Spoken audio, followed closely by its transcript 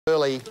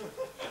Early,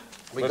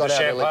 we with got the out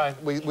champagne.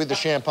 early with the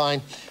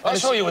champagne. I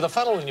saw you with a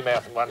funnel in your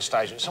mouth at one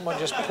stage and someone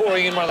just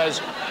pouring in one of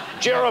those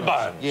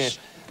Jeroboams. Yes.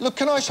 Look,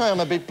 can I say I'm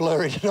a bit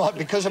blurry tonight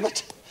because of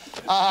it?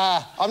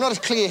 I'm not as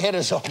clear-headed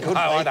as I could be.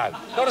 I know.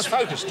 Not as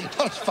focused.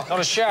 Not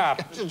as sharp.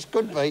 It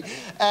could be.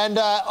 And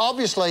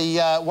obviously,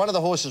 one of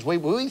the horses,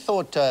 we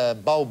thought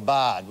Bold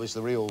Bard was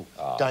the real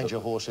danger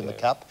horse in the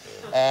Cup.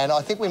 And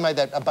I think we made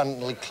that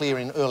abundantly clear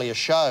in earlier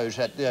shows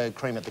at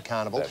Cream at the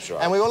Carnival. That's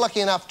right. And we were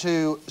lucky enough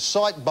to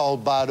sight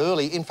Bold Bard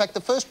early. In fact,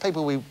 the first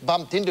people we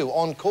bumped into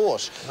on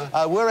course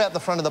were out the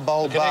front of the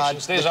Bold Bard.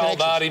 There's Old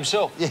Bard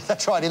himself. Yeah,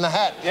 that's right, in the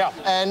hat. Yeah.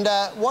 And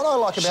what I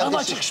like about so this...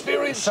 much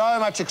experience. So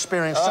much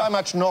experience, so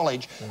much knowledge.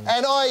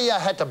 And I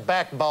had to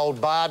back Bold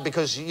Bard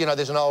because, you know,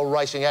 there's an old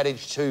racing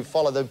adage to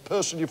follow the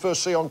person you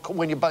first see on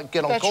when you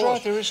get on course. That's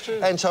right, there is too.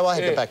 And so I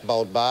had to back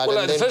Bold Bard.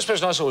 Well, the first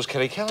person I saw was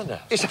Kelly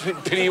Callender. It's a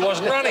pity he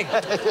wasn't running. I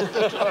would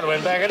have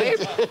went back at him.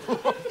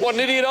 What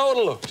an idiot I would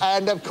have looked.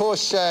 And, of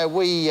course,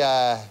 we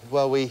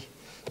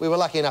were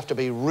lucky enough to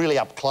be really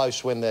up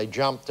close when they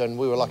jumped, and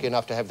we were lucky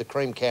enough to have the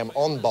cream cam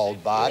on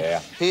Bold Bard. Yeah.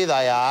 Here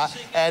they are.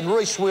 And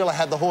Reece Wheeler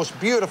had the horse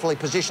beautifully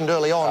positioned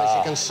early on, as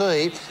you can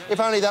see. If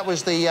only that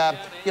was the,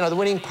 you know, the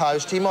winning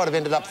post, he might have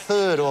ended up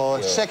third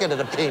or second at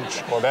a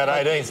pinch. Well, about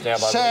 18th now,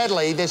 by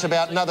sadly, there's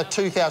about another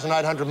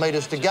 2,800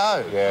 metres to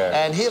go.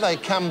 Yeah. And here they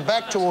come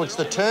back towards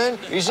the turn.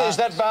 Is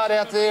that Bard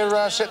out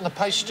there setting the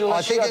pace still?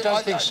 I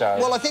don't think so.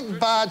 Well, I think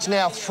Bard's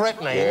now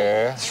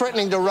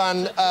threatening to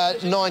run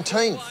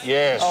 19th.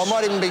 Yes. Oh, it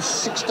might even be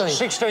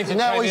 16th. 16th.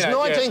 Now he's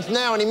 19th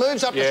now, and he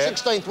moves up to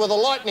 16th with a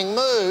lightning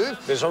move.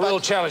 There's a real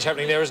challenge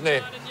happening there, isn't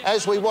there?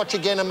 As we watch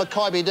again a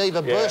Mackay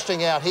Diva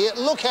bursting out here.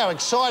 Look how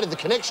excited the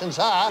connections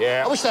are.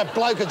 Yeah. I wish that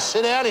bloke would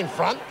sit out in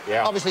front.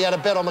 Yeah. Obviously had a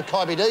bet on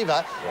Mackay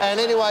Diva. And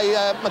anyway,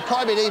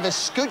 Mackay Diva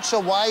scoots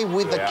away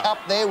with the Cup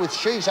there, with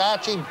She's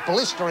Archie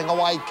blistering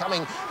away,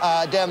 coming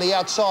down the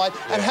outside.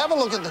 And have a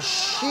look at the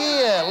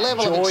sheer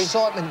level of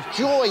excitement,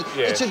 joy.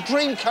 It's a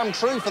dream come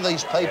true for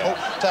these people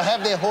to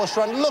have their horse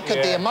run. Look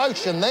at the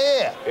emotion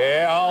there.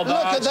 Yeah, old Look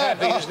at that.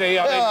 Happy, isn't he?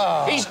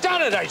 I mean, he's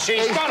done it, HG.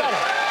 He's done it.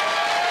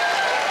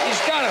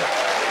 He's done it.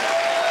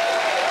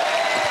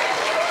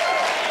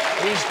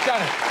 He's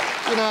done it.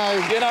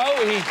 You know,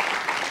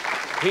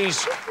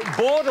 he's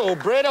bought or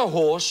bred a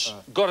horse,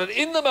 got it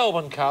in the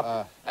Melbourne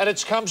Cup, and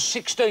it's come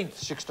 16th.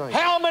 16th.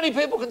 How many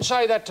people can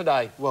say that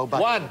today? Well,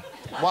 but one.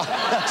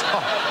 That's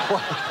right.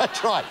 Well,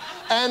 that's right.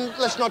 And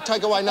let's not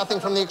take away nothing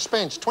from the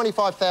expense.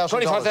 $25,000.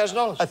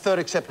 $25,000. A third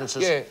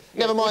acceptances. Yeah.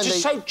 Never mind. Which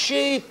is so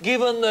cheap,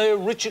 given the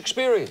rich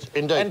experience.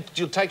 Indeed. And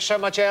you'll take so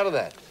much out of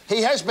that.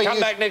 He has been... Come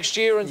back next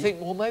year and think,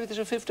 well, maybe there's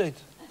a 15th.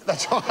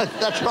 That's right,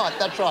 that's right,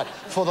 that's right,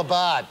 for the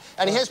Bard.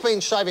 And he has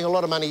been saving a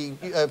lot of money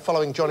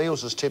following John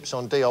Eales's tips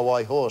on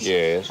DIY horse.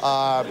 Yes.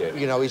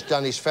 You know, he's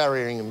done his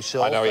farriering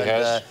himself. I know he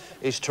has.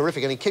 He's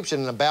terrific, and he keeps it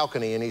in a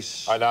balcony in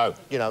his... I know.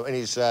 You know, in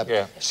his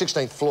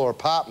 16th floor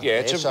apartment.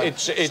 Yeah, there,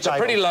 it's a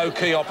pretty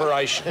low-key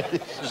operation,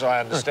 as I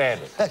understand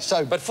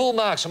it. But full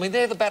marks, I mean,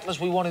 they're the battlers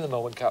we want in the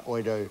Melbourne Cup.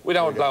 We do. We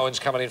don't want blow-ins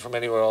coming in from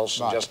anywhere else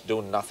and just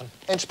doing nothing.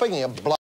 And speaking of